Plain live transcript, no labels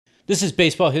This is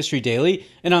Baseball History Daily,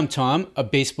 and I'm Tom, a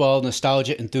baseball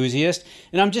nostalgia enthusiast,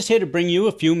 and I'm just here to bring you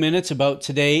a few minutes about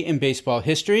today in baseball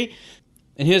history.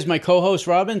 And here's my co-host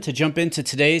Robin to jump into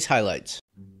today's highlights.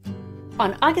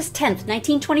 On August 10th,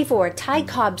 1924, Ty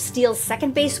Cobb steals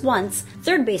second base once,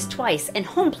 third base twice, and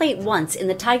home plate once in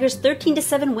the Tigers'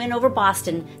 13-7 win over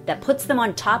Boston that puts them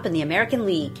on top in the American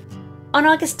League. On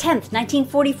August 10th,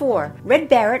 1944, Red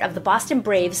Barrett of the Boston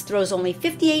Braves throws only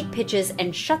 58 pitches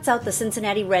and shuts out the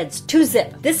Cincinnati Reds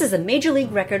 2-0. This is a major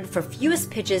league record for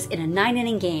fewest pitches in a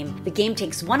 9-inning game. The game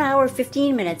takes 1 hour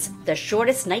 15 minutes, the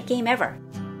shortest night game ever.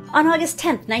 On August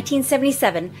 10th,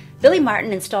 1977, Billy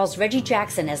Martin installs Reggie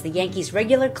Jackson as the Yankees'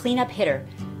 regular cleanup hitter.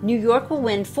 New York will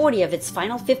win 40 of its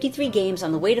final 53 games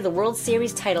on the way to the World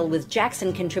Series title, with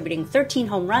Jackson contributing 13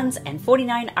 home runs and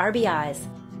 49 RBIs.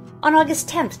 On August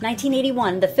 10th,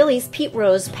 1981, the Phillies' Pete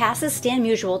Rose passes Stan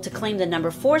Musial to claim the number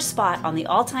 4 spot on the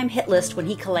all-time hit list when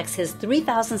he collects his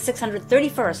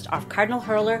 3,631st off Cardinal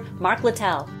hurler Mark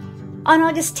Littell. On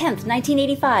August 10th,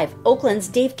 1985, Oakland's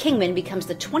Dave Kingman becomes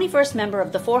the 21st member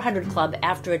of the 400 Club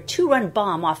after a 2-run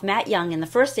bomb off Matt Young in the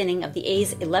first inning of the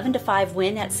A's 11-5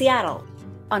 win at Seattle.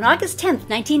 On August 10th,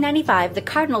 1995, the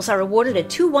Cardinals are awarded a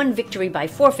 2-1 victory by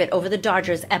forfeit over the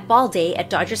Dodgers at Ball Day at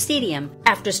Dodger Stadium.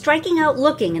 After striking out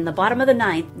looking in the bottom of the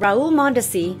ninth, Raul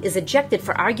Mondesi is ejected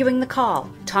for arguing the call.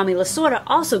 Tommy Lasorda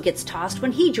also gets tossed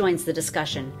when he joins the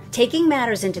discussion. Taking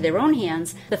matters into their own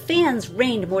hands, the fans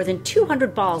rained more than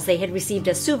 200 balls they had received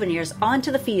as souvenirs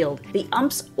onto the field. The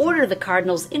umps order the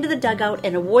Cardinals into the dugout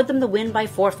and award them the win by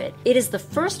forfeit. It is the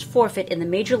first forfeit in the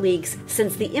major leagues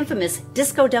since the infamous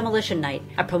Disco Demolition Night,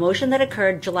 a promotion that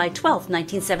occurred July 12,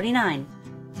 1979.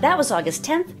 That was August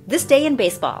 10th, this day in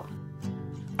baseball.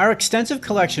 Our extensive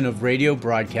collection of radio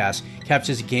broadcasts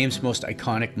captures the game's most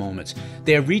iconic moments.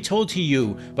 They are retold to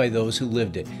you by those who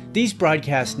lived it. These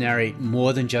broadcasts narrate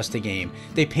more than just a game.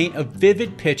 They paint a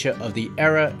vivid picture of the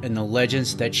era and the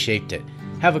legends that shaped it.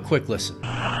 Have a quick listen.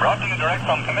 Brought to you direct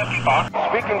from Committee Park.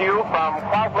 Speaking to you from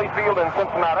Crosley Field in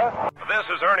Cincinnati. This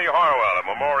is Ernie Harwell at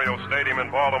Memorial Stadium in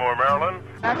Baltimore, Maryland.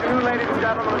 Good afternoon, ladies and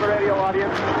gentlemen of the radio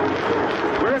audience.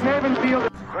 We're at Navin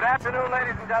Field. Good afternoon,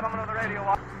 ladies and gentlemen of the radio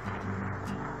audience.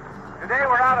 Today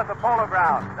we're out at the Polo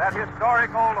Grounds, that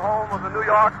historic old home of the New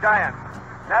York Giants,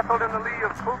 nestled in the lee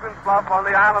of Coogan's Bluff on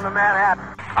the island of Manhattan.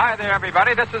 Hi there,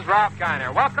 everybody. This is Rob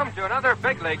Kiner. Welcome to another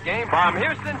big league game from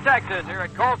Houston, Texas, here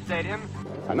at Colt Stadium.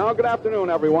 And now, good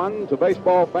afternoon, everyone, to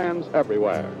baseball fans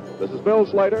everywhere. This is Bill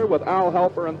Slater with Al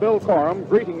Helper and Bill Corum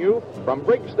greeting you from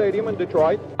Briggs Stadium in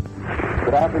Detroit.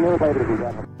 Good afternoon, ladies and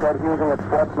gentlemen.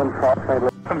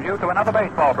 Welcome you to another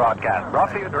baseball broadcast,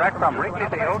 brought to you direct from Wrigley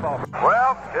Field.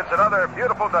 Well, it's another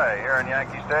beautiful day here in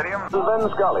Yankee Stadium. This is Ben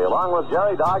Scully, along with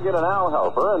Jerry Doggett and Al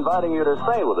Helper, inviting you to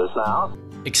stay with us now.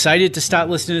 Excited to start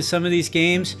listening to some of these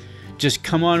games? Just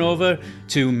come on over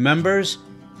to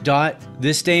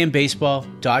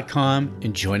members.thisdayinbaseball.com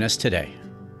and join us today.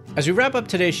 As we wrap up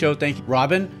today's show, thank you,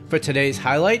 Robin, for today's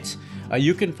highlights.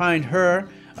 You can find her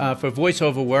for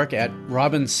voiceover work at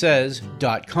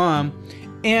robinsays.com.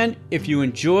 And if you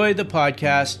enjoy the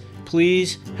podcast,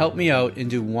 please help me out and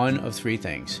do one of 3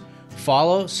 things.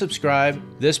 Follow, subscribe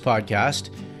this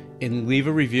podcast, and leave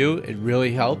a review. It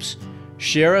really helps.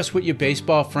 Share us with your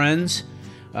baseball friends.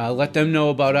 Let them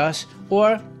know about us.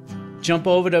 Or jump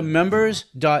over to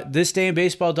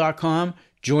members.thisdayinbaseball.com.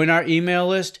 Join our email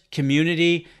list,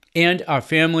 community, and our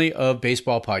family of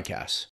baseball podcasts.